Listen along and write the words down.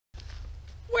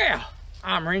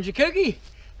I'm Ranger Cookie,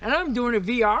 and I'm doing a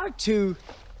VR to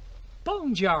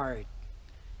Bones Yard.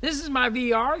 This is my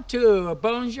VR to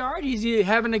Bones Yard. He's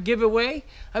having a giveaway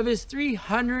of his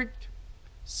 300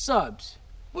 subs.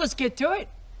 Let's get to it.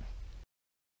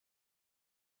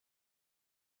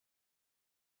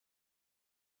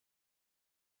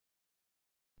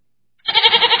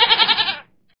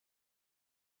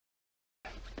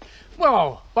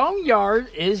 Well, Boneyard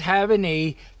is having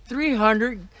a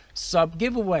 300 sub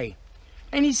giveaway.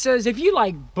 And he says if you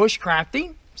like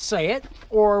bushcrafting, say it,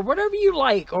 or whatever you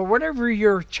like, or whatever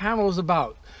your channel is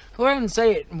about. Go ahead and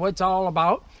say it and what it's all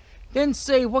about. Then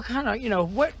say what kind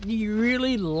of, what do you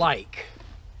really like.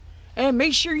 And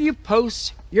make sure you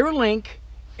post your link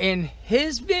in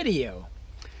his video.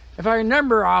 If I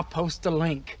remember, I'll post the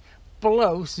link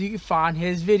below so you can find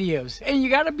his videos. And you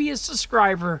got to be a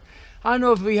subscriber. I don't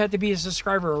know if we have to be a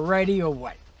subscriber already or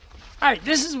what. Alright,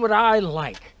 this is what I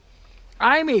like.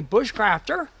 I'm a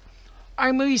bushcrafter.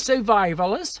 I'm a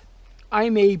survivalist.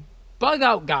 I'm a bug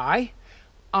out guy.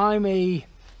 I'm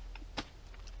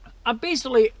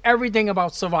basically everything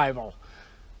about survival.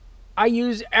 I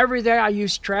use everything. I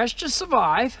use trash to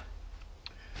survive.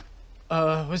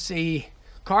 Let's see.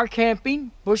 Car camping,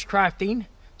 bushcrafting,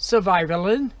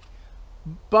 survivaling,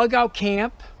 bug out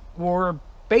camp or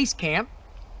base camp.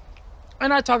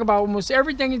 And I talk about almost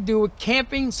everything to do with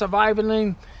camping,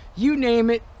 survivaling, you name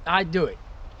it, I do it.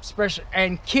 Especially,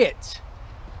 and kids.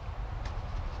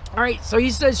 Alright, so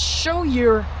he says, show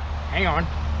your, hang on,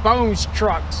 bones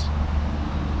trucks.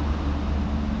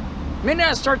 Minute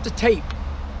I start the tape,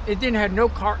 it didn't have no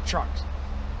cart trucks.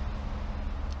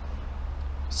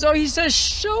 So he says,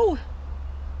 show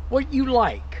what you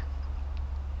like.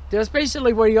 That's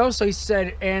basically what he also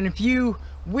said, and if you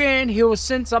win, he will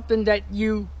send something that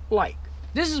you like.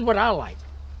 This is what I like.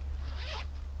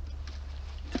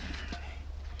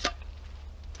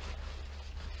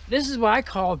 This is what I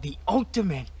call the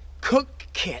ultimate cook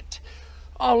kit.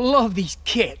 I love these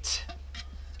kits.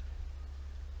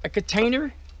 A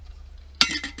container,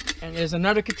 and there's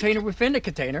another container within the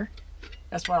container.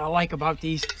 That's what I like about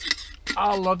these.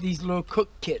 I love these little cook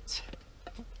kits.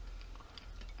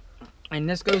 And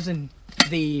this goes in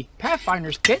the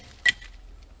Pathfinder's kit.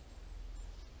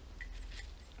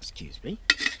 Excuse me.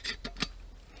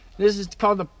 This is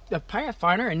called the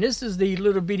Pathfinder, and this is the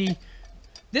little bitty,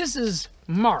 this is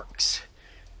marks.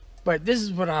 But this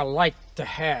is what I like to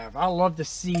have. I love to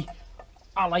see,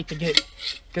 I like to get,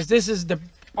 because this is the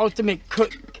ultimate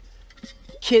cook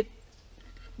kit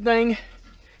thing.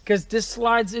 Because this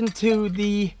slides into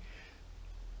the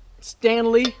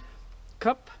Stanley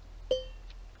cup.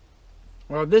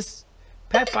 Well, this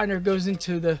Pathfinder goes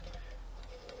into the,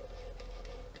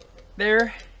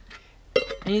 there.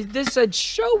 And this said,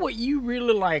 show what you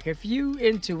really like. If you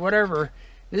into whatever,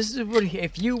 this is what,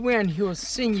 if you win, he will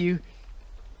send you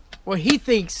what he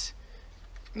thinks,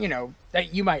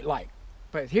 that you might like.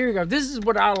 But here you go. This is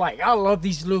what I like. I love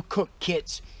these little cook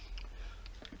kits.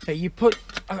 That you put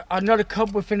another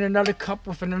cup within another cup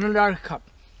within another cup.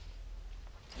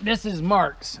 This is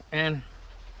Mark's, and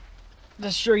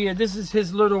let's show you. This is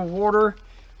his little water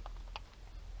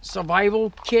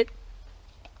survival kit.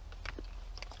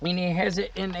 And he has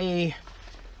it in a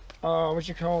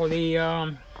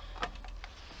and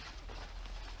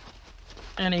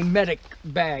a medic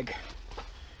bag.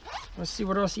 Let's see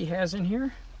what else he has in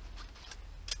here.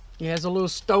 He has a little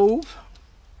stove.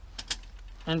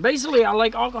 And basically I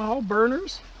like alcohol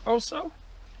burners also.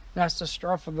 That's the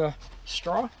straw for the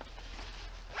straw.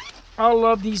 I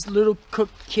love these little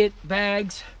cook kit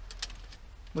bags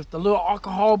with the little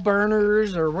alcohol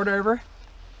burners or whatever.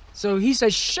 So he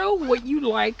says, show what you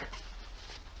like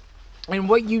and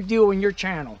what you do on your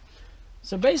channel.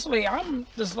 So basically, I'm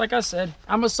just like I said,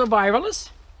 I'm a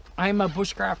survivalist. I'm a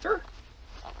bushcrafter.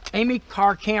 I'm a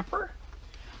car camper.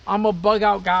 I'm a bug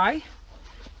out guy.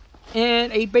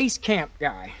 And a base camp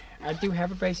guy. I do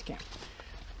have a base camp.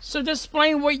 So just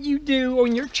explain what you do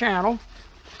on your channel.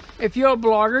 If you're a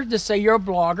blogger, just say you're a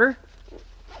blogger.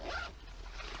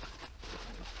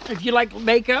 If you like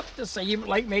makeup, just say you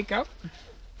like makeup.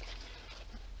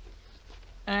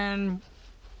 And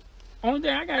only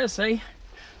thing I gotta say,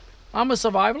 I'm a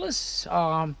survivalist.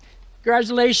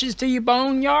 Congratulations to you,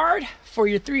 Boneyard, for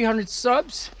your 300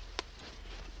 subs.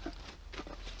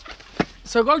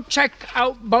 So go check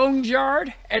out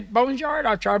Boneyard at Boneyard.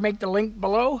 I'll try to make the link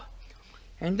below.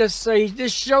 And just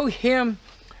show him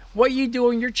what you do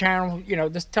on your channel.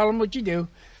 Just tell him what you do.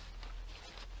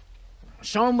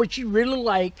 Show him what you really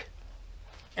like.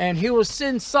 And he will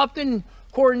send something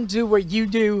according to what you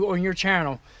do on your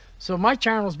channel. So my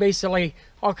channel is basically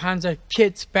all kinds of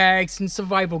kits, bags, and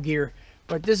survival gear.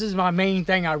 But this is my main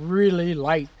thing I really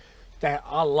like,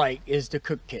 is the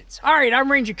cook kits. All right,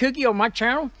 I'm Ranger Cookie on my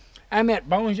channel. I'm at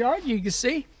Bones Yard, you can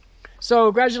see. So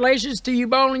congratulations to you,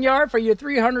 Bowling Yard, for your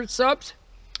 300 subs.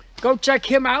 Go check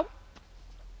him out.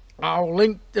 I'll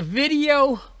link the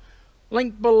video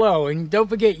link below. And don't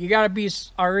forget, you got to be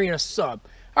already a sub.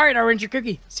 All right, I'm Ranger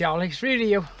Cookie. See y'all next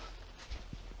video.